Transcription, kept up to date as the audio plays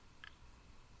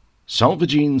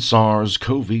Salvaging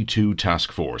SARS-CoV-2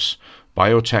 Task Force.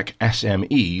 Biotech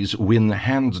SMEs win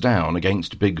hands down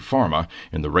against Big Pharma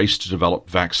in the race to develop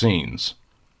vaccines.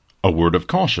 A word of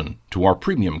caution to our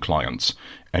premium clients.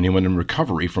 Anyone in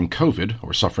recovery from COVID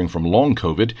or suffering from long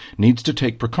COVID needs to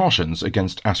take precautions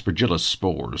against aspergillus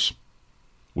spores.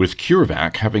 With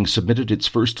CureVac having submitted its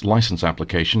first license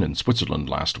application in Switzerland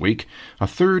last week, a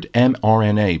third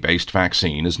mRNA-based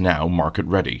vaccine is now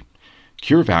market-ready.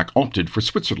 CureVac opted for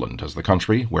Switzerland as the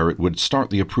country where it would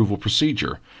start the approval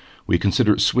procedure. We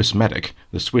consider Swissmedic,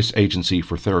 the Swiss Agency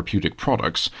for Therapeutic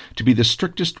Products, to be the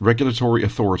strictest regulatory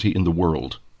authority in the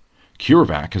world.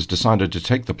 CureVac has decided to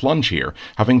take the plunge here,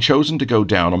 having chosen to go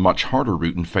down a much harder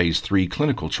route in Phase 3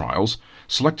 clinical trials,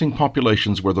 selecting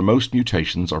populations where the most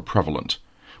mutations are prevalent.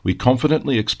 We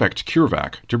confidently expect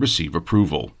CureVac to receive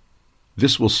approval.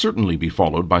 This will certainly be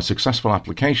followed by successful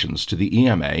applications to the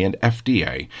EMA and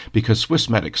FDA because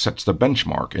Swissmedic sets the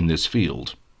benchmark in this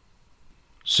field.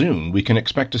 Soon we can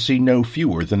expect to see no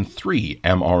fewer than 3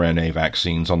 mRNA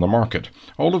vaccines on the market,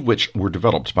 all of which were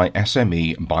developed by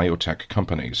SME biotech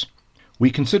companies.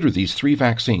 We consider these 3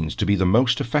 vaccines to be the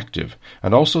most effective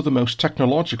and also the most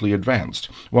technologically advanced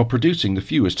while producing the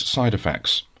fewest side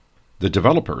effects. The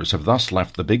developers have thus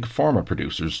left the big pharma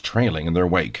producers trailing in their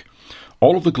wake.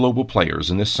 All of the global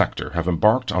players in this sector have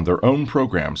embarked on their own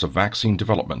programs of vaccine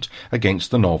development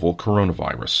against the novel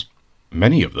coronavirus.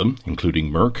 Many of them, including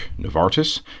Merck,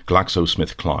 Novartis,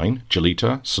 GlaxoSmithKline,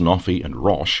 Gelita, Sanofi, and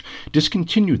Roche,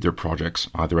 discontinued their projects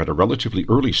either at a relatively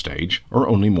early stage or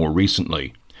only more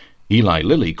recently. Eli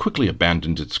Lilly quickly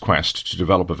abandoned its quest to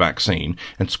develop a vaccine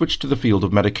and switched to the field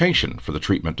of medication for the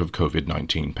treatment of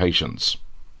COVID-19 patients.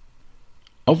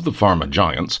 Of the pharma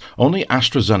giants, only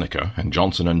AstraZeneca and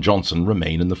Johnson & Johnson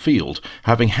remain in the field,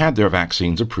 having had their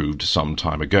vaccines approved some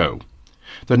time ago.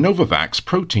 The Novavax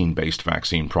protein-based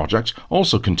vaccine project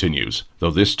also continues,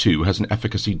 though this too has an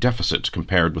efficacy deficit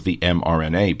compared with the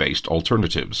mRNA-based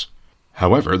alternatives.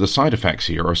 However, the side effects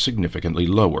here are significantly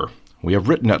lower. We have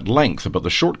written at length about the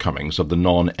shortcomings of the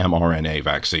non-mRNA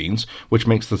vaccines, which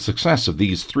makes the success of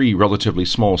these 3 relatively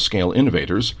small-scale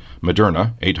innovators,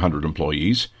 Moderna, 800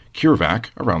 employees,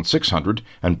 CureVac, around 600,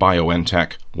 and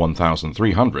BioNTech,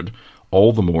 1,300,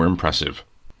 all the more impressive.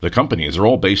 The companies are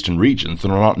all based in regions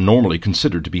that are not normally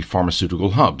considered to be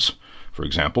pharmaceutical hubs. For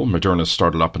example, Moderna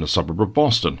started up in a suburb of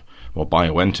Boston, while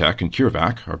BioNTech and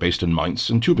CureVac are based in Mainz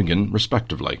and Tübingen,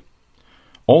 respectively.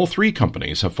 All 3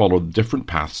 companies have followed different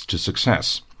paths to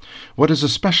success. What is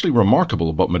especially remarkable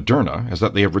about Moderna is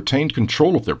that they have retained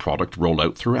control of their product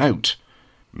rollout throughout.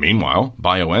 Meanwhile,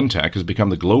 BioNTech has become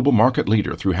the global market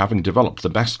leader through having developed the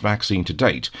best vaccine to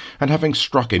date and having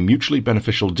struck a mutually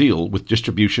beneficial deal with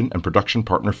distribution and production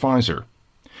partner Pfizer.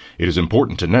 It is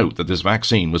important to note that this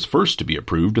vaccine was first to be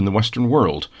approved in the Western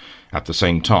world. At the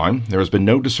same time, there has been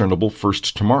no discernible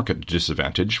first-to-market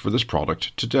disadvantage for this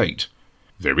product to date.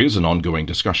 There is an ongoing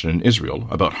discussion in Israel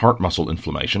about heart muscle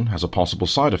inflammation as a possible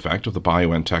side effect of the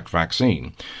BioNTech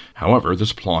vaccine. However, this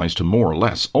applies to more or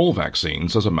less all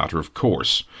vaccines as a matter of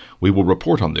course. We will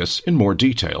report on this in more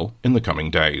detail in the coming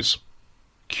days.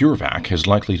 CureVac is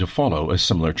likely to follow a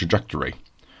similar trajectory.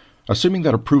 Assuming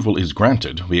that approval is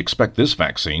granted, we expect this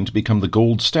vaccine to become the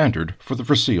gold standard for the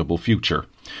foreseeable future.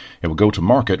 It will go to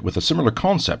market with a similar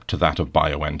concept to that of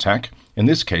BioNTech, in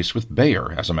this case with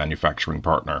Bayer as a manufacturing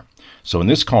partner. So in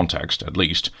this context, at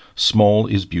least, small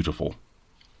is beautiful.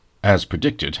 As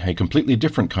predicted, a completely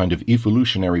different kind of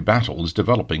evolutionary battle is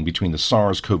developing between the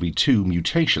SARS-CoV-2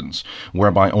 mutations,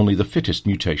 whereby only the fittest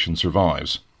mutation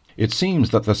survives. It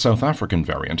seems that the South African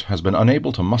variant has been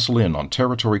unable to muscle in on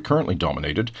territory currently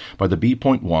dominated by the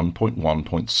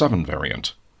B.1.1.7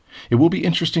 variant. It will be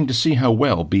interesting to see how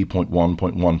well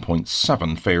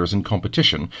B.1.1.7 fares in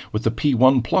competition with the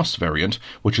P1 Plus variant,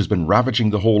 which has been ravaging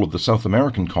the whole of the South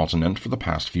American continent for the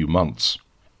past few months.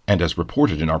 And as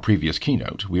reported in our previous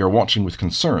keynote, we are watching with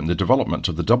concern the development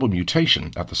of the double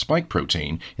mutation at the spike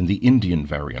protein in the Indian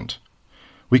variant.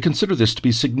 We consider this to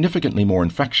be significantly more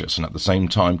infectious and at the same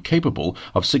time capable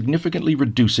of significantly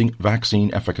reducing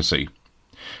vaccine efficacy.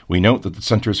 We note that the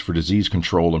Centers for Disease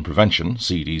Control and Prevention,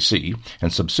 CDC,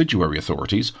 and subsidiary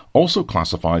authorities also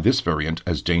classify this variant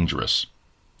as dangerous.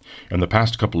 In the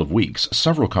past couple of weeks,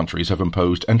 several countries have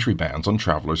imposed entry bans on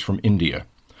travelers from India.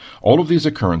 All of these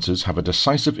occurrences have a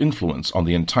decisive influence on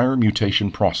the entire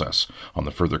mutation process, on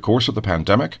the further course of the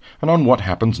pandemic, and on what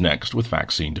happens next with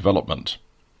vaccine development.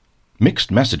 Mixed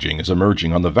messaging is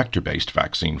emerging on the vector-based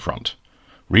vaccine front.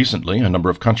 Recently, a number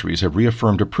of countries have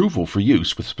reaffirmed approval for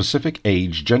use with specific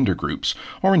age-gender groups,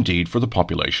 or indeed for the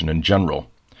population in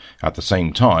general. At the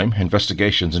same time,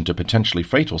 investigations into potentially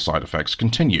fatal side effects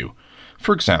continue.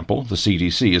 For example, the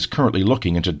CDC is currently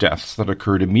looking into deaths that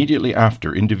occurred immediately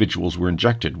after individuals were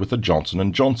injected with the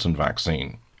Johnson & Johnson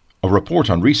vaccine. A report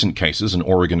on recent cases in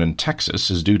Oregon and Texas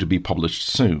is due to be published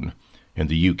soon. In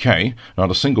the UK,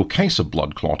 not a single case of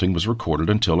blood clotting was recorded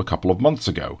until a couple of months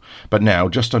ago, but now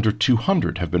just under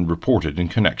 200 have been reported in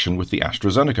connection with the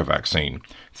AstraZeneca vaccine,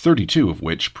 32 of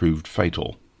which proved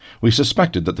fatal. We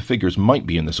suspected that the figures might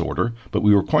be in this order, but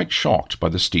we were quite shocked by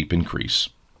the steep increase.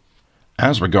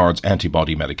 As regards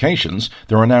antibody medications,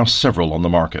 there are now several on the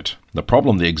market. The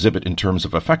problem they exhibit in terms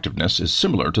of effectiveness is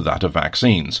similar to that of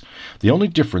vaccines. The only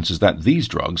difference is that these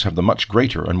drugs have the much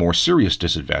greater and more serious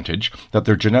disadvantage that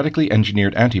their genetically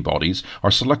engineered antibodies are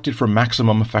selected for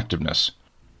maximum effectiveness.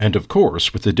 And of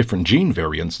course, with the different gene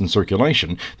variants in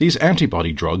circulation, these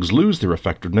antibody drugs lose their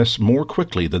effectiveness more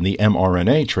quickly than the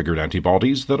mRNA-triggered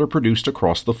antibodies that are produced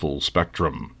across the full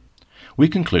spectrum. We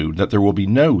conclude that there will be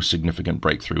no significant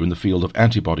breakthrough in the field of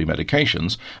antibody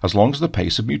medications as long as the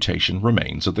pace of mutation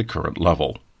remains at the current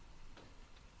level.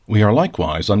 We are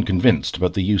likewise unconvinced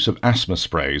about the use of asthma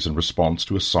sprays in response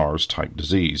to a SARS-type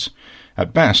disease.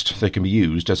 At best, they can be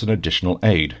used as an additional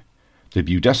aid. The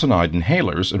budesonide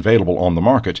inhalers available on the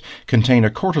market contain a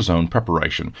cortisone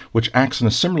preparation which acts in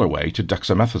a similar way to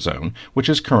dexamethasone, which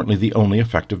is currently the only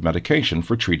effective medication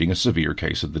for treating a severe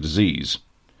case of the disease.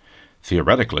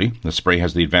 Theoretically, the spray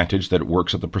has the advantage that it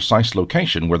works at the precise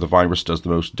location where the virus does the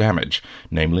most damage,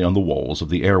 namely on the walls of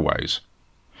the airways.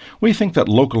 We think that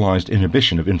localized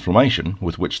inhibition of inflammation,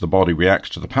 with which the body reacts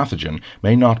to the pathogen,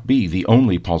 may not be the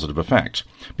only positive effect,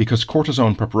 because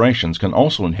cortisone preparations can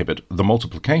also inhibit the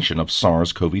multiplication of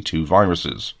SARS-CoV-2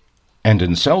 viruses. And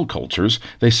in cell cultures,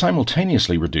 they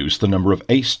simultaneously reduce the number of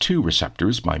ACE2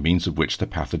 receptors by means of which the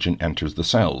pathogen enters the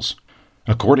cells.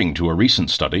 According to a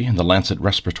recent study in the Lancet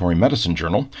Respiratory Medicine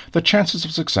journal, the chances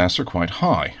of success are quite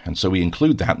high, and so we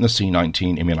include that in the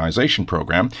C19 immunization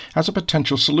program as a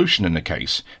potential solution in a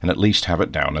case, and at least have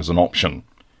it down as an option.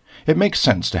 It makes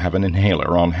sense to have an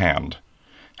inhaler on hand.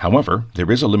 However,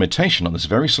 there is a limitation on this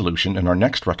very solution in our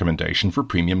next recommendation for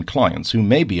premium clients who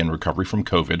may be in recovery from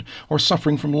COVID or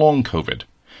suffering from long COVID.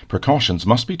 Precautions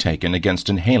must be taken against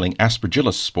inhaling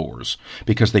aspergillus spores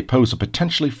because they pose a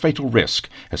potentially fatal risk,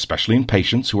 especially in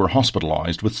patients who are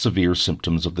hospitalized with severe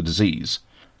symptoms of the disease.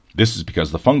 This is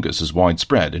because the fungus is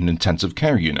widespread in intensive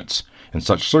care units. In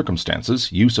such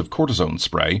circumstances, use of cortisone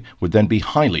spray would then be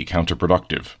highly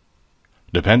counterproductive.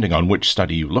 Depending on which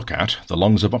study you look at, the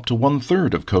lungs of up to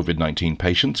one-third of COVID-19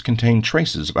 patients contain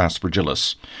traces of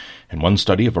aspergillus. In one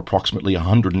study of approximately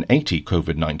 180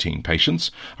 COVID-19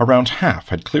 patients, around half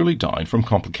had clearly died from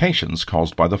complications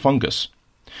caused by the fungus.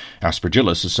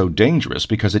 Aspergillus is so dangerous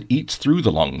because it eats through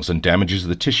the lungs and damages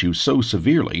the tissue so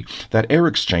severely that air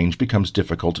exchange becomes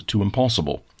difficult to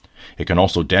impossible. It can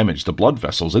also damage the blood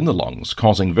vessels in the lungs,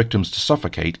 causing victims to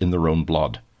suffocate in their own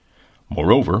blood.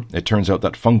 Moreover, it turns out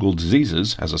that fungal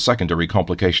diseases, as a secondary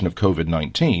complication of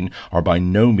COVID-19, are by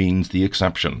no means the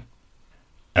exception.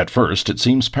 At first, it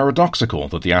seems paradoxical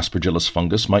that the aspergillus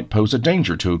fungus might pose a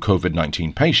danger to a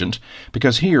COVID-19 patient,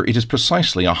 because here it is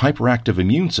precisely a hyperactive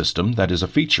immune system that is a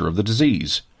feature of the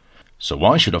disease. So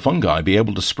why should a fungi be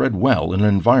able to spread well in an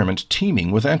environment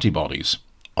teeming with antibodies?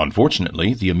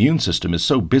 Unfortunately, the immune system is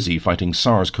so busy fighting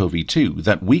SARS-CoV-2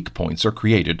 that weak points are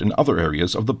created in other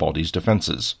areas of the body's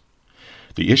defenses.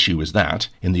 The issue is that,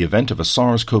 in the event of a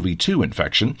SARS-CoV-2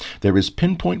 infection, there is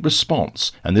pinpoint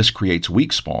response, and this creates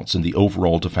weak spots in the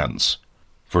overall defense.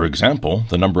 For example,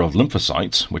 the number of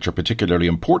lymphocytes, which are particularly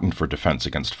important for defense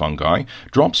against fungi,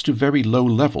 drops to very low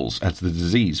levels as the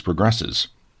disease progresses.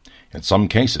 In some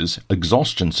cases,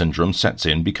 exhaustion syndrome sets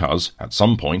in because, at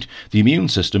some point, the immune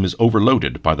system is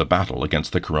overloaded by the battle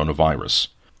against the coronavirus.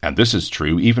 And this is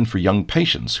true even for young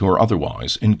patients who are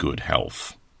otherwise in good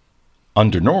health.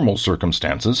 Under normal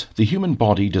circumstances, the human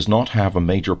body does not have a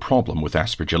major problem with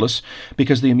aspergillus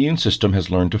because the immune system has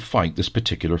learned to fight this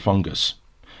particular fungus.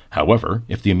 However,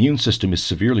 if the immune system is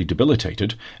severely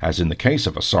debilitated, as in the case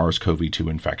of a SARS-CoV-2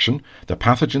 infection, the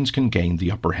pathogens can gain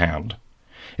the upper hand.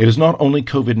 It is not only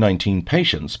COVID-19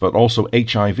 patients, but also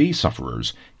HIV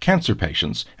sufferers, cancer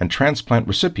patients, and transplant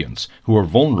recipients who are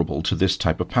vulnerable to this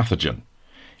type of pathogen.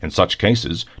 In such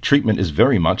cases, treatment is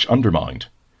very much undermined.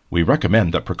 We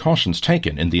recommend that precautions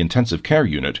taken in the intensive care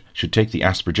unit should take the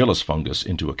aspergillus fungus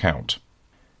into account.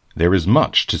 There is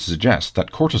much to suggest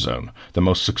that cortisone, the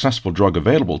most successful drug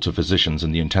available to physicians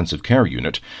in the intensive care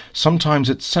unit, sometimes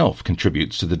itself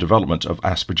contributes to the development of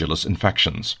aspergillus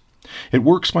infections. It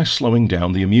works by slowing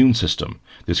down the immune system.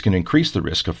 This can increase the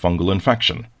risk of fungal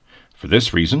infection. For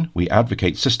this reason, we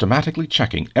advocate systematically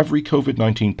checking every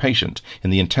COVID-19 patient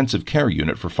in the intensive care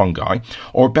unit for fungi,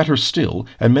 or better still,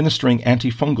 administering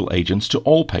antifungal agents to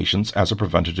all patients as a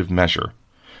preventative measure.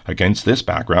 Against this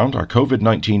background, our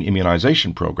COVID-19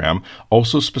 immunization program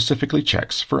also specifically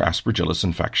checks for aspergillus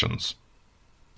infections.